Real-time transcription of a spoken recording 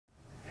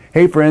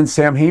Hey friends,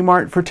 Sam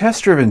Haymart for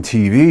Test Driven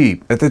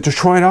TV. At the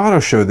Detroit Auto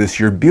Show this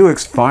year,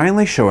 Buick's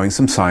finally showing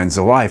some signs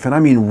of life, and I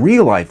mean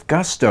real life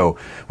gusto,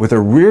 with a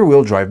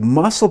rear-wheel drive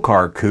muscle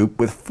car coupe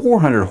with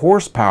 400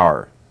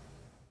 horsepower.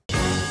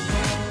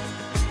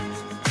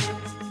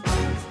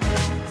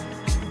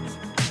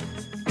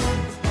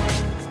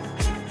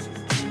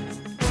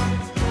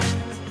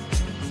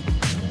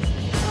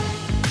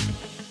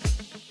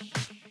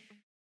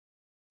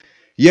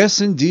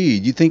 Yes,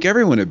 indeed. You'd think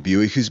everyone at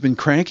Buick who's been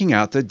cranking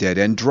out the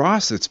dead-end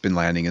dross that's been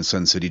landing in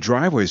Sun City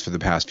driveways for the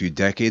past few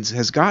decades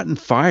has gotten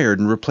fired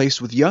and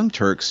replaced with young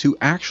Turks who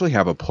actually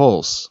have a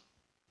pulse.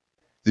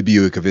 The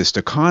Buick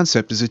Avista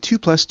Concept is a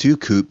 2+2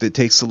 coupe that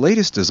takes the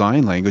latest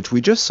design language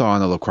we just saw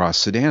in the LaCrosse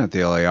sedan at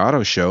the LA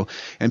Auto Show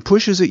and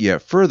pushes it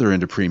yet further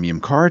into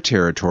premium car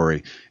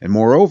territory. And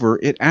moreover,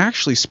 it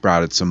actually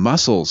sprouted some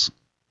muscles.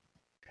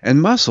 And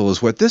muscle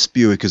is what this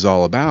Buick is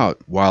all about.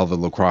 While the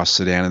LaCrosse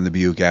sedan and the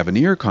Buick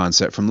Avista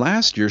Concept from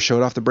last year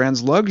showed off the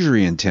brand's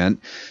luxury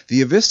intent,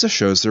 the Avista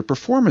shows their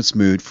performance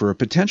mood for a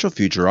potential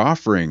future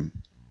offering.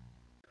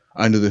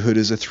 Under the hood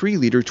is a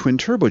 3-liter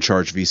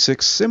twin-turbocharged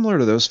V6 similar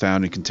to those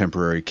found in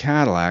contemporary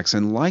Cadillacs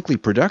and likely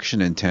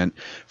production intent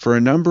for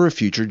a number of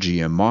future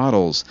GM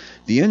models.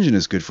 The engine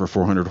is good for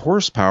 400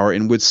 horsepower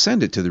and would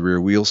send it to the rear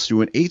wheels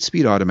through an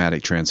 8-speed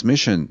automatic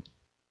transmission.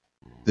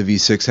 The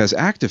V6 has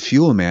active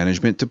fuel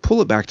management to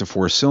pull it back to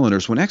 4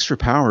 cylinders when extra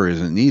power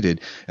isn't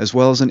needed, as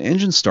well as an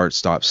engine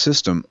start-stop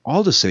system,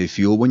 all to save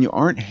fuel when you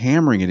aren't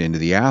hammering it into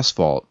the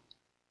asphalt.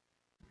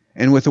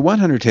 And with a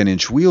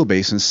 110-inch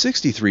wheelbase and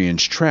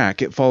 63-inch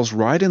track, it falls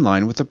right in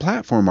line with the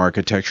platform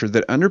architecture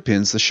that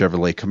underpins the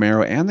Chevrolet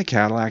Camaro and the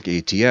Cadillac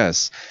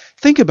ATS.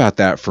 Think about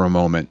that for a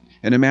moment,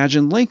 and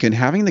imagine Lincoln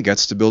having the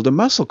guts to build a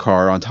muscle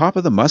car on top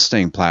of the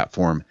Mustang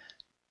platform.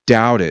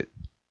 Doubt it.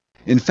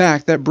 In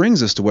fact, that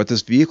brings us to what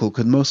this vehicle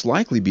could most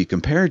likely be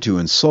compared to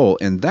in soul,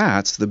 and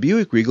that's the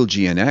Buick Regal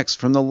GNX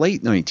from the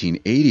late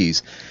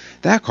 1980s.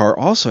 That car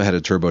also had a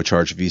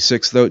turbocharged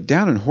V6, though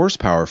down in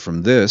horsepower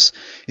from this.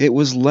 It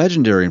was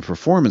legendary in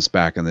performance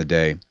back in the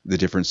day. The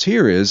difference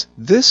here is,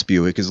 this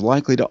Buick is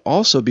likely to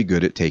also be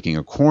good at taking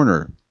a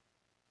corner.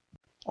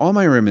 All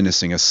my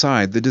reminiscing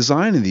aside, the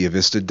design of the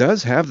Avista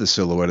does have the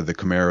silhouette of the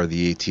Camaro or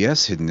the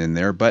ATS hidden in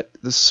there, but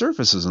the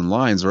surfaces and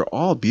lines are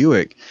all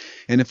Buick.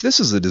 And if this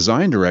is the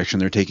design direction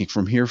they're taking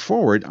from here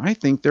forward, I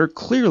think they're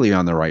clearly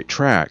on the right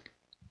track.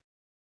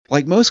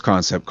 Like most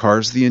concept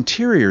cars, the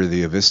interior of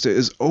the Avista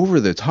is over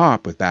the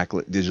top with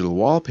backlit digital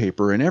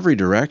wallpaper in every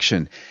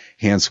direction,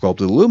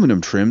 hand-sculpted aluminum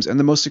trims, and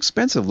the most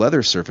expensive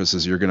leather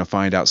surfaces you're going to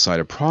find outside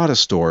a Prada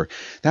store.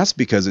 That's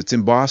because it's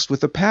embossed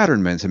with a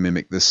pattern meant to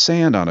mimic the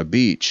sand on a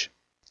beach.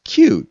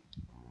 Cute.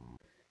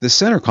 The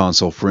center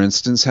console, for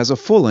instance, has a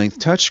full-length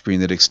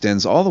touchscreen that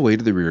extends all the way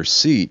to the rear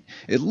seat.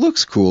 It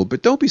looks cool,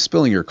 but don't be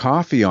spilling your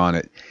coffee on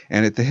it.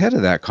 And at the head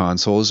of that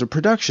console is a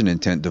production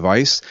intent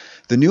device,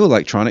 the new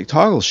electronic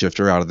toggle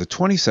shifter out of the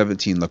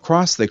 2017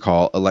 LaCrosse they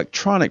call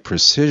Electronic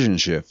Precision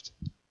Shift.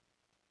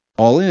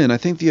 All in, I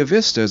think the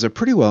Avista is a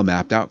pretty well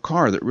mapped out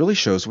car that really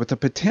shows what the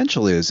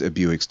potential is at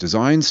Buick's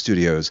design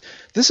studios.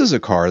 This is a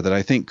car that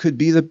I think could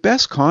be the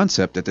best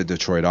concept at the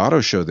Detroit Auto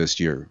Show this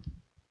year.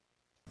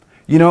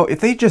 You know, if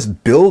they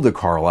just build a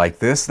car like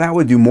this, that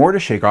would do more to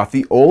shake off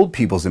the old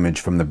people's image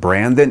from the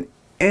brand than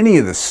any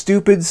of the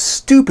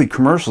stupid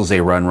commercials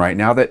they run right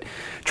now that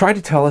try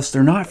to tell us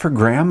they're not for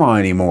grandma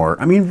anymore.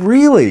 I mean,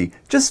 really,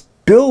 just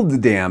build the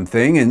damn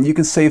thing and you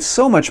can save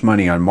so much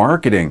money on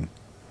marketing.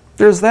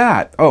 There's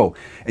that. Oh,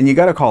 and you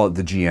got to call it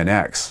the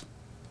GNX.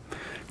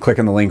 Click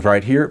on the link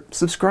right here.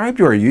 Subscribe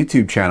to our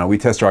YouTube channel. We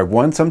test drive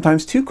 1,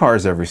 sometimes 2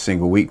 cars every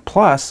single week.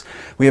 Plus,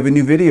 we have a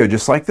new video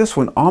just like this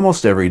one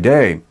almost every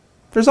day.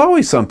 There's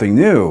always something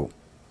new,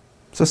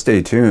 so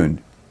stay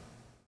tuned.